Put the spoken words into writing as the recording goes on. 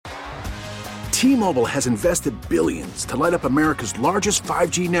T-Mobile has invested billions to light up America's largest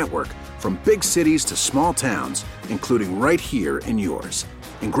 5G network, from big cities to small towns, including right here in yours.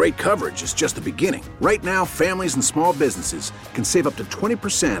 And great coverage is just the beginning. Right now, families and small businesses can save up to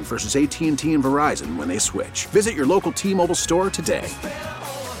 20% versus AT&T and Verizon when they switch. Visit your local T-Mobile store today.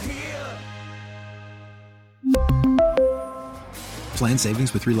 Plan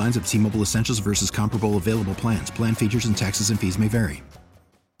savings with 3 lines of T-Mobile Essentials versus comparable available plans. Plan features and taxes and fees may vary.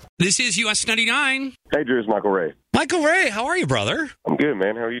 This is US 99. Hey, Drew, it's Michael Ray. Michael Ray, how are you, brother? I'm good,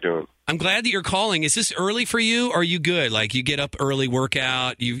 man. How are you doing? I'm glad that you're calling. Is this early for you, or are you good? Like, you get up early,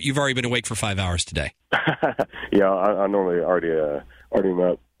 workout, you've already been awake for 5 hours today. Yeah, I normally already am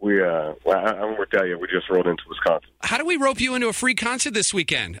up. I'm going to tell you, we just rolled into Wisconsin. How do we rope you into a free concert this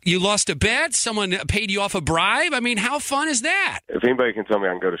weekend? You lost a bet? Someone paid you off a bribe? I mean, how fun is that? If anybody can tell me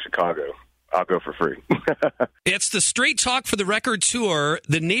I can go to Chicago, I'll go for free. It's the Straight Talk for the Record Tour,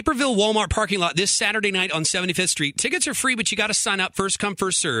 the Naperville Walmart parking lot this Saturday night on 75th Street. Tickets are free, but you got to sign up. First come,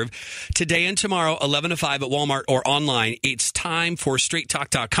 first serve. Today and tomorrow, 11 to 5 at Walmart or online. It's time for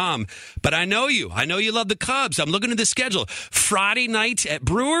straighttalk.com. But I know you. I know you love the Cubs. I'm looking at the schedule. Friday night at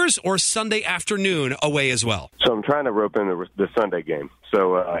Brewers or Sunday afternoon away as well. So I'm trying to rope in the Sunday game.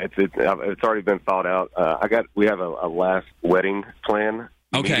 So it's already been thought out. We have a last wedding plan.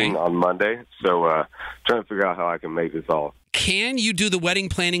 Meeting on Monday, so trying to figure out how I can make this all. Can you do the wedding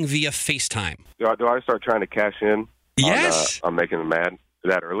planning via FaceTime? Do I start trying to cash in? Yes. On making them mad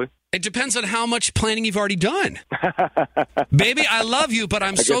that early? It depends on how much planning you've already done. Baby, I love you, but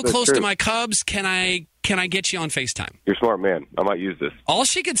I'm so close to my Cubs. Can I get you on FaceTime? You're a smart man. I might use this. All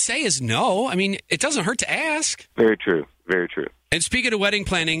she could say is no. I mean, it doesn't hurt to ask. Very true. Very true. And speaking of wedding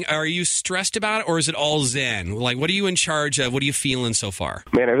planning, are you stressed about it, or is it all zen? Like, what are you in charge of? What are you feeling so far?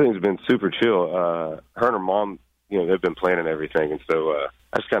 Man, everything's been super chill. Her and her mom, they've been planning everything, and so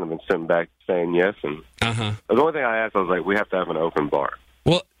I just kind of been sitting back saying yes. And the only thing I asked, I was like, we have to have an open bar.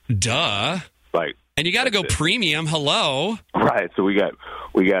 Well, duh. And you got to go premium. Hello. Right. So we got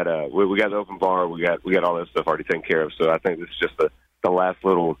the open bar. We got all that stuff already taken care of. So I think this is just the last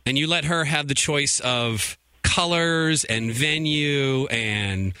little. And you let her have the choice of colors and venue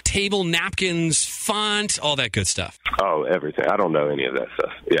and table napkins, font, all that good stuff. Oh, everything. I don't know any of that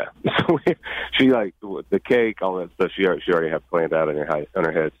stuff. Yeah. So she the cake, all that stuff. She already had planned out in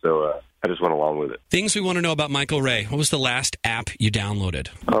her head. So I just went along with it. Things we want to know about Michael Ray. What was the last app you downloaded?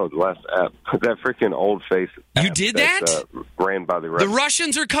 Oh, the last app. That freaking old face app. You did that? Ran by the Russians. The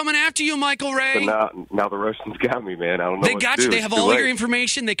Russians are coming after you, Michael Ray. So now the Russians got me, man. I don't know They got you. They have all your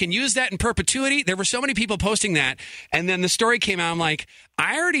information. They can use that in perpetuity. There were so many people posting that. And then the story came out. I'm like,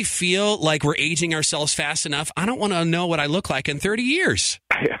 I already feel like we're aging ourselves fast enough. I don't want to know what I look like in 30 years.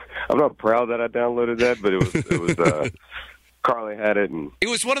 I'm not proud that I downloaded that, but it was Carly had it. And it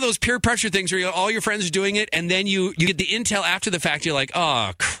was one of those peer pressure things where all your friends are doing it, and then you get the intel after the fact. You're like,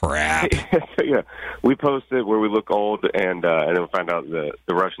 oh, crap. Yeah, we posted where we look old, and then we find out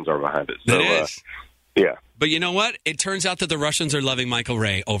the Russians are behind it. So, it is. Yeah. But you know what? It turns out that the Russians are loving Michael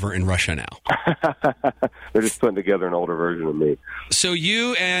Ray over in Russia now. They're just putting together an older version of me. So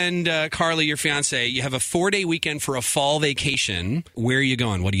you and Carly, your fiance, you have a 4-day weekend for a fall vacation. Where are you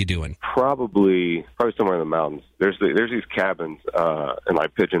going? What are you doing? Probably somewhere in the mountains. There's these cabins in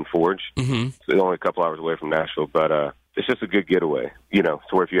Pigeon Forge. Mm-hmm. It's only a couple hours away from Nashville, but it's just a good getaway. So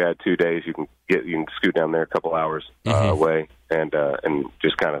where if you had 2 days, you can scoot down there a couple hours away and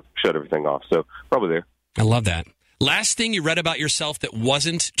just kind of shut everything off. So probably there. I love that. Last thing you read about yourself that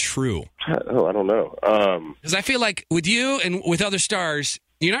wasn't true? Oh, I don't know. Because I feel like with you and with other stars,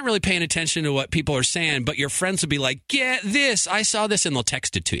 you're not really paying attention to what people are saying, but your friends will be like, get this, I saw this, and they'll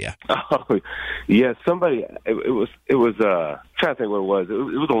text it to you. Oh, yeah, somebody, it was I'm trying to think what it was. It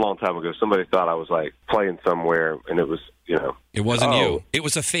was a long time ago. Somebody thought I was playing somewhere, and it was, It wasn't you. It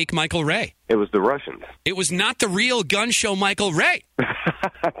was a fake Michael Ray. It was the Russians. It was not the real gun show Michael Ray.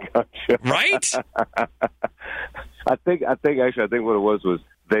 Gotcha. Right? I think what it was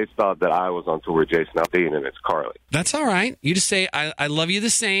they thought that I was on tour with Jason Aldean, and it's Carly. That's all right. You just say, I love you the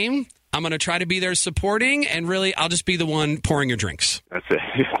same. I'm going to try to be there supporting, and really, I'll just be the one pouring your drinks. That's it.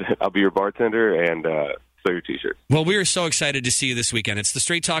 I'll be your bartender and sell your T-shirt. Well, we are so excited to see you this weekend. It's the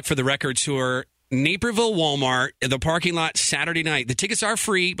Straight Talk for the Record Tour. Naperville Walmart, the parking lot, Saturday night. The tickets are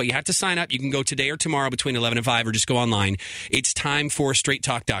free, but you have to sign up. You can go today or tomorrow between 11 and 5 or just go online. It's time for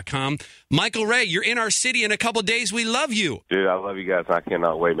straighttalk.com. Michael Ray, you're in our city in a couple of days. We love you. Dude, I love you guys. I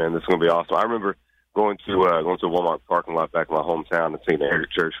cannot wait, man. This is going to be awesome. I remember going to a Walmart parking lot back in my hometown and seeing the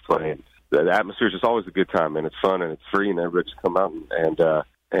Eric Church play. And the atmosphere is just always a good time, man. It's fun and it's free, and everybody just come out and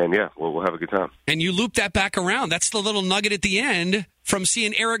And yeah, we'll have a good time. And you loop that back around. That's the little nugget at the end from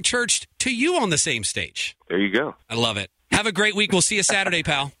seeing Eric Church to you on the same stage. There you go. I love it. Have a great week. We'll see you Saturday,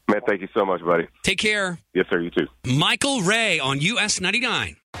 pal. Man, thank you so much, buddy. Take care. Yes, sir. You too. Michael Ray on US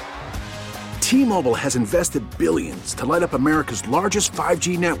 99. T-Mobile has invested billions to light up America's largest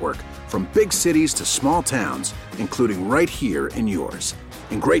 5G network, from big cities to small towns, including right here in yours.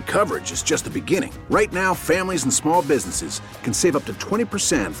 And great coverage is just the beginning. Right now, families and small businesses can save up to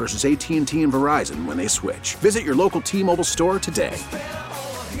 20% versus AT&T and Verizon when they switch. Visit your local T-Mobile store today.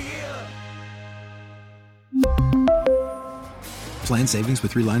 Plan savings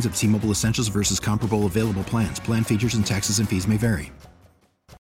with 3 lines of T-Mobile Essentials versus comparable available plans. Plan features and taxes and fees may vary.